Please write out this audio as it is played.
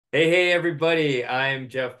Hey, everybody. I'm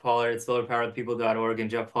Jeff Pollard, solarpowerthepeople.org, and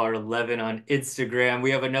Jeff Pollard 11 on Instagram.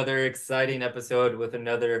 We have another exciting episode with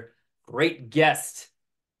another great guest.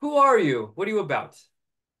 Who are you? What are you about?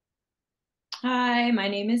 Hi, my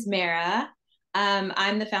name is Mara.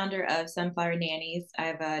 I'm the founder of Sunflower Nannies. I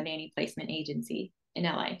have a nanny placement agency in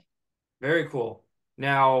LA. Very cool.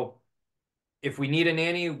 Now, if we need a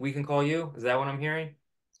nanny, we can call you. Is that what I'm hearing?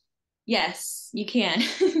 Yes, you can.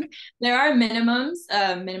 There are minimums,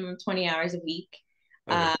 minimum 20 hours a week,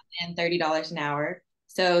 Okay. and $30 an hour.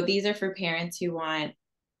 So these are for parents who want,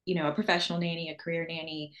 a professional nanny, a career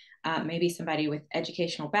nanny, maybe somebody with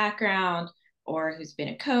educational background or who's been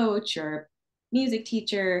a coach or music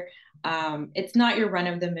teacher. It's not your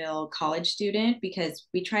run-of-the-mill college student because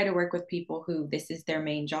we try to work with people who this is their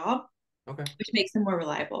main job, Okay. which makes them more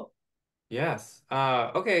reliable. Yes.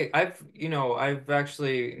 Okay. I've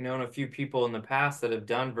actually known a few people in the past that have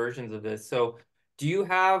done versions of this. So, do you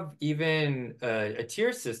have even a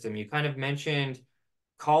tier system? You kind of mentioned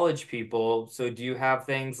college people. So, do you have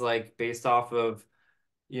things like based off of,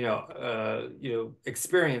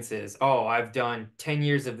 experiences? Oh, I've done 10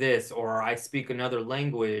 years of this, or I speak another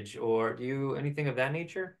language, or do you anything of that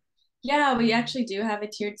nature? Yeah, we actually do have a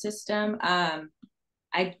tiered system.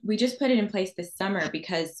 We just put it in place this summer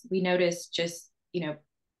because we noticed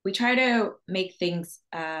we try to make things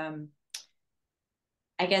I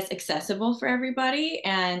guess accessible for everybody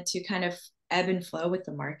and to kind of ebb and flow with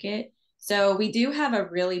the market. So we do have a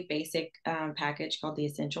really basic package called the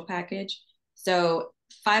essential package. So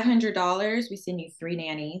 $500, we send you three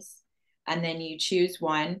nannies, and then you choose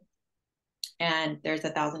one, and there's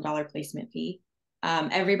 $1,000 placement fee.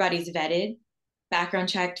 Everybody's vetted, background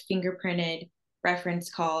checked, fingerprinted, reference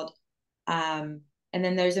called. And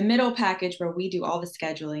then there's a middle package where we do all the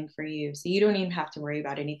scheduling for you. So you don't even have to worry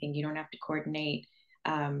about anything. You don't have to coordinate.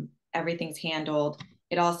 Everything's handled.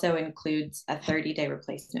 It also includes a 30-day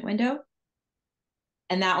replacement window,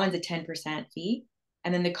 and that one's a 10% fee.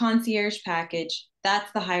 And then the concierge package,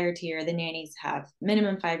 that's the higher tier. The nannies have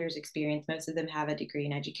minimum 5 years experience. Most of them have a degree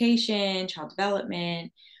in education, child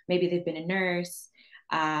development. Maybe they've been a nurse.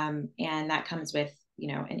 And that comes with,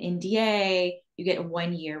 an NDA. You get a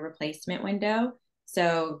 1 year replacement window.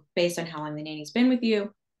 So based on how long the nanny's been with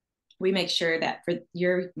you, we make sure that for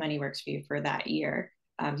your money works for you for that year.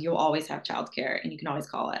 You'll always have childcare and you can always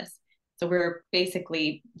call us. So we're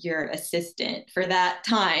basically your assistant for that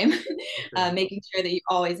time, Okay. making sure that you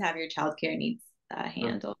always have your childcare needs Oh,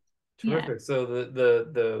 handled. Yeah. terrific. So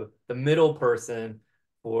the middle person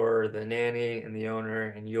for the nanny and the owner,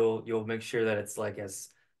 and you'll make sure that it's like as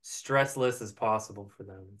stressless as possible for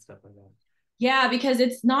them and stuff like that. Yeah, because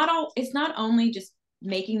it's not only just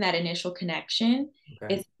making that initial connection,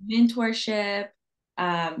 Okay. it's mentorship.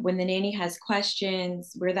 When the nanny has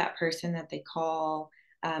questions, we're that person that they call.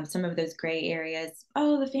 Some of those gray areas.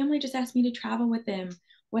 Oh, the family just asked me to travel with them.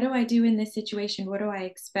 What do I do in this situation? What do I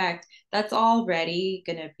expect? That's already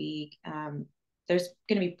going to be, there's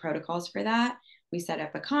going to be protocols for that. We set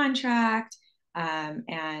up a contract.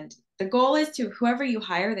 And the goal is to whoever you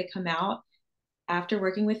hire, they come out after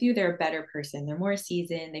working with you, they're a better person. They're more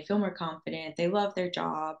seasoned. They feel more confident. They love their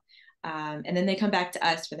job. And then they come back to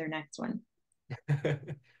us for their next one.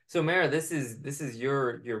 So Mara, this is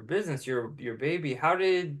your business, your baby. How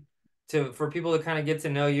did to for people to kind of get to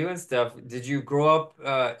know you and stuff, did you grow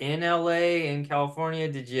up in LA, in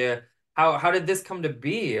California? Did you how did this come to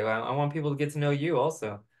be? I want people to get to know you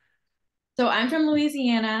also. So I'm from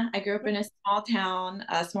Louisiana. I grew up in a small town,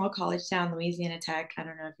 a small college town, Louisiana Tech. I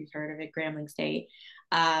don't know if you've heard of it, Grambling State.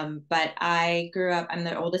 But I grew up, I'm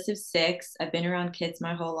the oldest of six. I've been around kids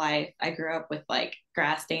my whole life. I grew up with like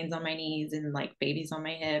grass stains on my knees and like babies on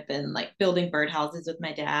my hip and like building birdhouses with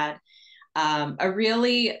my dad. A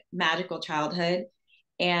really magical childhood.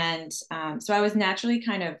 And so I was naturally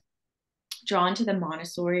kind of drawn to the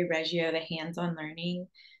Montessori Reggio, the hands-on learning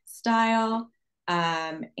style.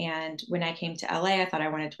 And when I came to LA, I thought I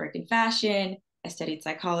wanted to work in fashion. I studied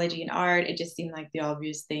psychology and art. It just seemed like the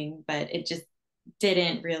obvious thing, but it just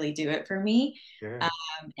didn't really do it for me. Sure.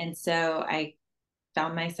 And so I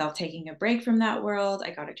found myself taking a break from that world.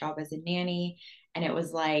 I got a job as a nanny, and it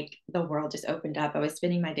was like the world just opened up. I was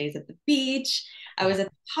spending my days at the beach. I was at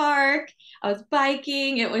the park. I was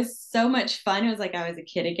biking. It was so much fun. It was like I was a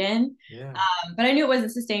kid again. Yeah. But I knew it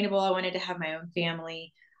wasn't sustainable. I wanted to have my own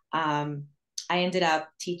family. Um, I ended up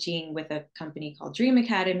teaching with a company called Dream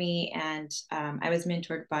Academy, and I was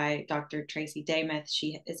mentored by Dr. Tracy Damuth.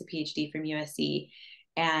 She is a PhD from USC,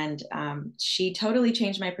 and she totally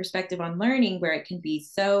changed my perspective on learning, where it can be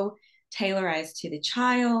so tailorized to the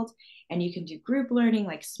child, and you can do group learning,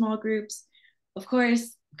 like small groups. Of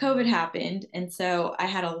course, COVID happened, and so I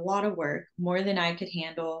had a lot of work, more than I could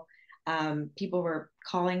handle. People were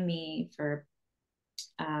calling me for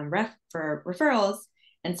referrals,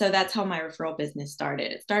 and so that's how my referral business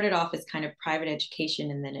started. It started off as kind of private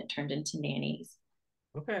education, and then it turned into nannies.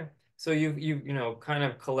 Okay. So you kind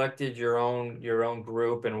of collected your own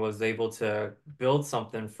group and was able to build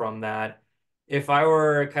something from that. If I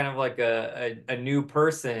were kind of like a new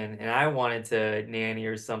person and I wanted to nanny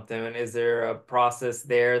or something, is there a process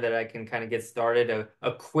there that I can kind of get started?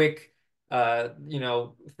 A quick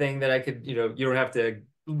thing that I could, you don't have to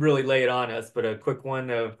really lay it on us, but a quick one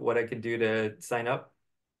of what I could do to sign up.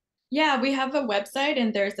 Yeah, we have a website,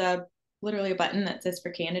 and there's a literally a button that says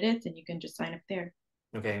for candidates, and you can just sign up there.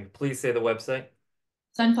 Okay, please say the website.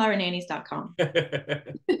 Sunflowernannies.com.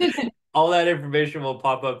 All that information will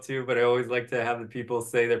pop up too, but I always like to have the people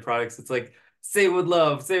say their products. It's like, say with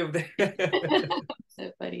love, say with.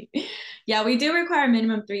 So funny. Yeah, we do require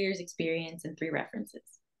minimum 3 years experience and three references.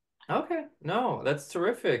 Okay, no, that's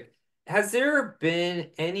terrific. Has there been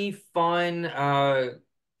any fun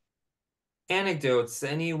anecdotes?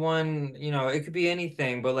 Anyone, it could be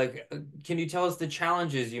anything, but like, can you tell us the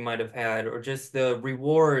challenges you might have had, or just the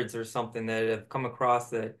rewards or something that have come across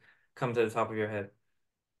that come to the top of your head?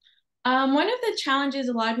 One of the challenges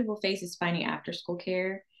a lot of people face is finding after school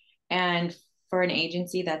care. And for an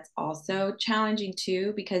agency, that's also challenging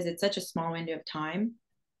too, because it's such a small window of time.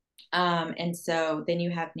 And so then you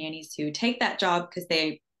have nannies who take that job because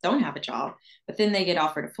they don't have a job, but then they get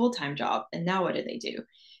offered a full time job. And now what do they do?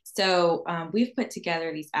 So we've put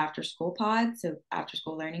together these after school pods, so after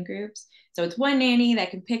school learning groups. So it's one nanny that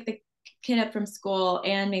can pick the kid up from school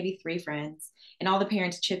and maybe three friends, and all the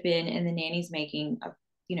parents chip in, and the nanny's making a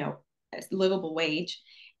livable wage.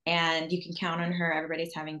 And you can count on her.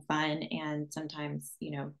 Everybody's having fun, and sometimes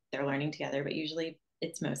they're learning together, but usually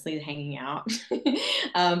it's mostly hanging out.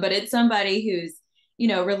 But it's somebody who's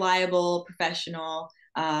reliable, professional.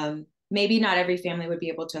 Maybe not every family would be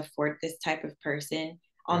able to afford this type of person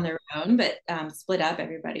on Sure. their own, but split up,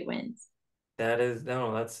 everybody wins. That is,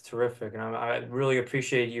 no, that's terrific. And I really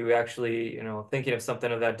appreciate you actually, thinking of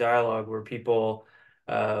something of that dialogue where people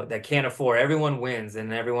that can't afford, everyone wins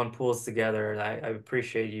and everyone pulls together. And I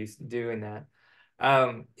appreciate you doing that.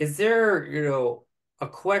 Is there, a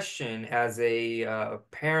question as a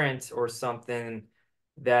parent or something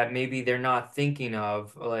that maybe they're not thinking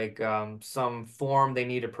of, like some form they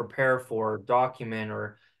need to prepare for, document,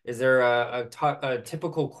 or is there a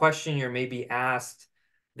typical question you're maybe asked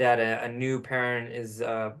that a new parent is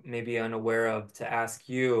maybe unaware of to ask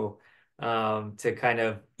you to kind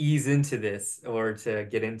of ease into this or to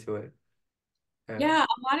get into it? Yeah,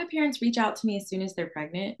 a lot of parents reach out to me as soon as they're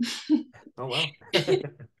pregnant. Oh, well.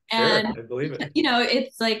 Sure, And I believe it.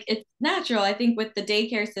 it's like it's natural. I think with the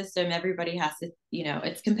daycare system, everybody has to,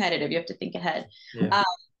 it's competitive. You have to think ahead. Yeah. Um,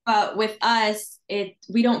 but with us,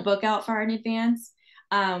 we don't book out far in advance.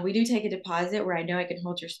 We do take a deposit where I know I can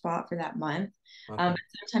hold your spot for that month. Okay. But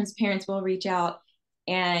sometimes parents will reach out,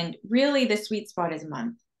 and really the sweet spot is a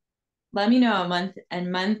month. Let me know a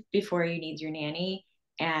month before you need your nanny,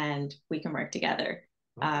 and we can work together.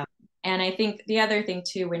 Okay. Um, and I think the other thing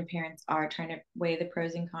too, when parents are trying to weigh the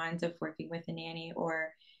pros and cons of working with a nanny or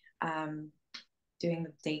um, doing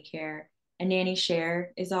the daycare, a nanny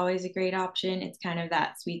share is always a great option. It's kind of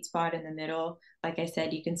that sweet spot in the middle. Like I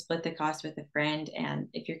said, you can split the cost with a friend, and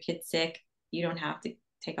if your kid's sick, you don't have to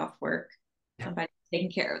take off work. Somebody's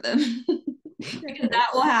taking care of them. Okay. Because that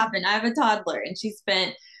will happen. I have a toddler, and she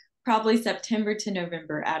spent probably September to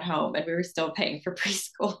November at home, and we were still paying for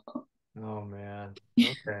preschool. Oh man.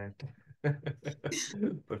 Okay.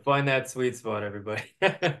 But find that sweet spot, everybody.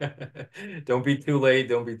 Don't be too late,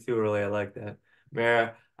 don't be too early. I like that.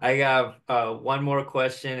 Mara, I have one more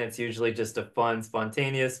question. It's usually just a fun,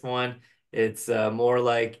 spontaneous one. It's more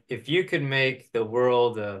like if you could make the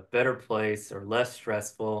world a better place or less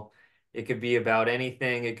stressful, it could be about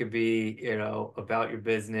anything. It could be, about your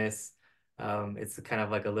business. It's kind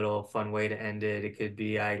of like a little fun way to end it. It could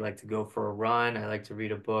be I like to go for a run. I like to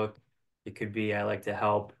read a book. It could be I like to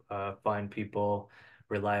help find people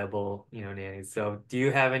reliable, nannies. So, do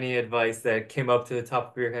you have any advice that came up to the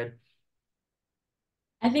top of your head?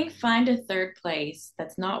 I think find a third place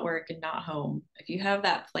that's not work and not home. If you have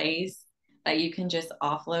that place that you can just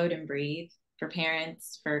offload and breathe for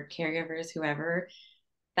parents, for caregivers, whoever,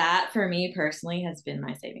 that for me personally has been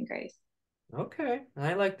my saving grace. Okay,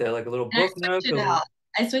 I like that. Like a little And I book nook. switch it out.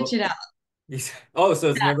 I switch Oh, it out. oh, so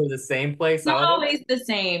it's Yeah, never the same place not either? always the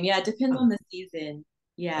same. Yeah, it depends Huh. on the season.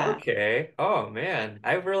 Yeah. Okay. Oh man,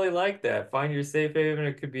 I really like that. Find your safe haven.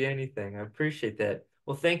 It could be anything. I appreciate that.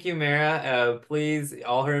 Well, thank you, Mara. Please,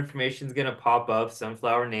 all her information is gonna pop up,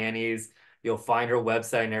 Sunflower Nannies. You'll find her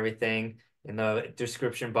website and everything in the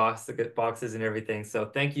description box, the boxes and everything. So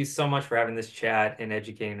thank you so much for having this chat and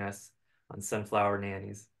educating us on Sunflower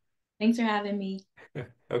Nannies. Thanks for having me.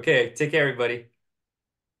 Okay, take care, everybody.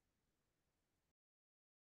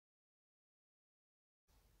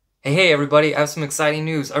 Hey, everybody, I have some exciting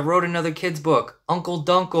news. I wrote another kid's book, Uncle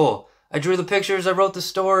Duncle. I drew the pictures, I wrote the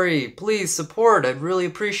story. Please support, I'd really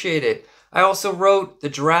appreciate it. I also wrote The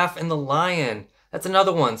Giraffe and the Lion. That's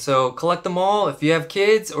another one, so collect them all if you have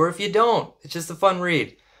kids or if you don't. It's just a fun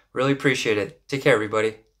read. Really appreciate it. Take care,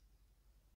 everybody.